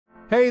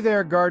Hey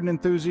there, garden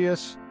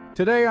enthusiasts!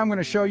 Today I'm going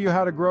to show you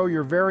how to grow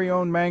your very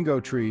own mango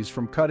trees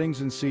from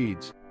cuttings and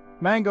seeds.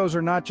 Mangoes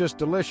are not just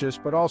delicious,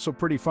 but also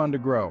pretty fun to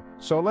grow.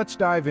 So let's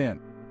dive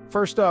in.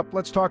 First up,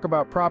 let's talk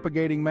about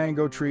propagating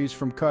mango trees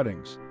from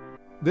cuttings.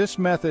 This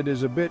method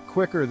is a bit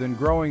quicker than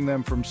growing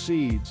them from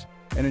seeds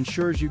and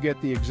ensures you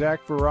get the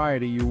exact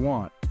variety you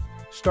want.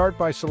 Start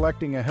by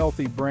selecting a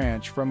healthy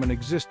branch from an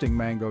existing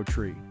mango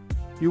tree.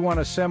 You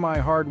want a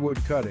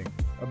semi-hardwood cutting,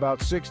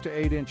 about 6 to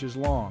 8 inches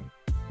long.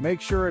 Make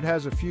sure it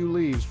has a few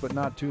leaves, but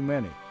not too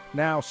many.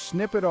 Now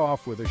snip it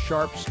off with a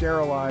sharp,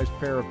 sterilized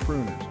pair of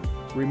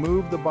pruners.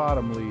 Remove the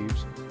bottom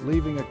leaves,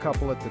 leaving a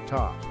couple at the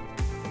top.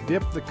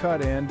 Dip the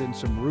cut end in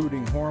some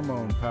rooting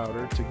hormone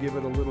powder to give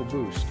it a little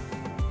boost.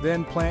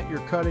 Then plant your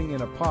cutting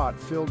in a pot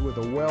filled with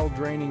a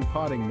well-draining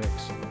potting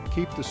mix.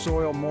 Keep the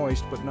soil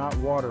moist but not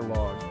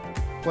waterlogged.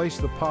 Place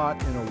the pot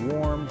in a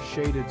warm,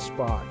 shaded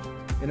spot.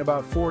 In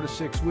about 4 to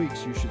 6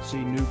 weeks, you should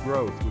see new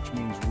growth, which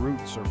means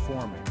roots are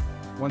forming.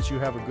 Once you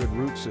have a good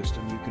root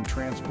system, you can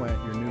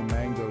transplant your new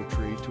mango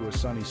tree to a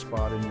sunny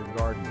spot in your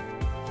garden.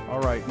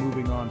 Alright,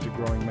 moving on to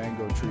growing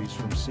mango trees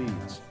from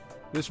seeds.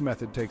 This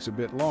method takes a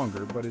bit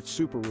longer, but it's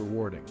super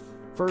rewarding.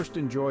 First,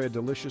 enjoy a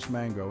delicious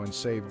mango and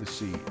save the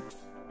seed.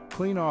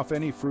 Clean off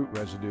any fruit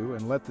residue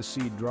and let the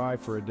seed dry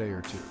for a day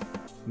or two.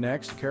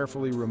 Next,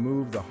 carefully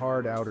remove the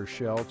hard outer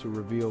shell to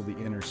reveal the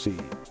inner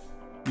seed.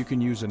 You can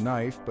use a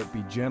knife, but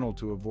be gentle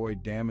to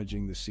avoid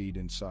damaging the seed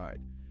inside.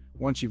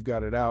 Once you've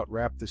got it out,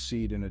 wrap the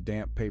seed in a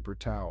damp paper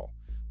towel.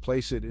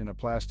 Place it in a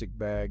plastic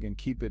bag and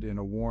keep it in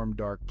a warm,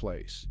 dark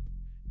place.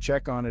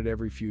 Check on it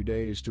every few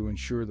days to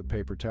ensure the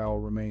paper towel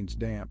remains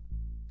damp.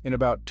 In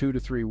about 2 to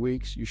 3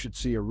 weeks, you should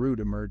see a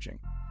root emerging.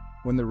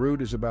 When the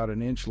root is about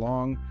an inch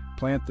long,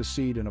 plant the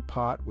seed in a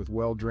pot with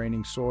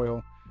well-draining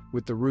soil.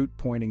 With the root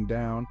pointing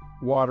down,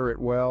 water it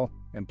well,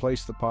 and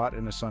place the pot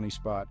in a sunny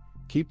spot.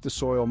 Keep the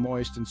soil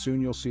moist and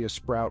soon you'll see a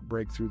sprout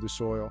break through the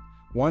soil.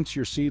 Once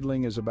your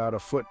seedling is about a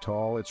foot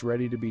tall, it's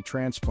ready to be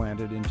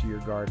transplanted into your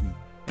garden.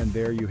 And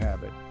there you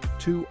have it.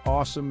 2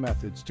 awesome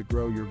methods to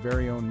grow your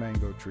very own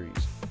mango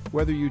trees.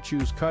 Whether you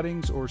choose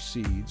cuttings or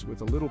seeds,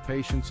 with a little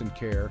patience and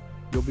care,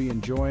 you'll be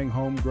enjoying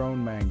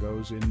homegrown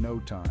mangoes in no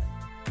time.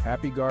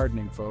 Happy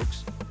gardening,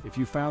 folks! If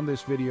you found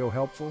this video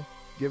helpful,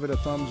 give it a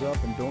thumbs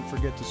up and don't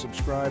forget to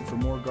subscribe for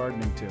more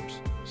gardening tips.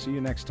 See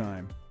you next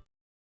time.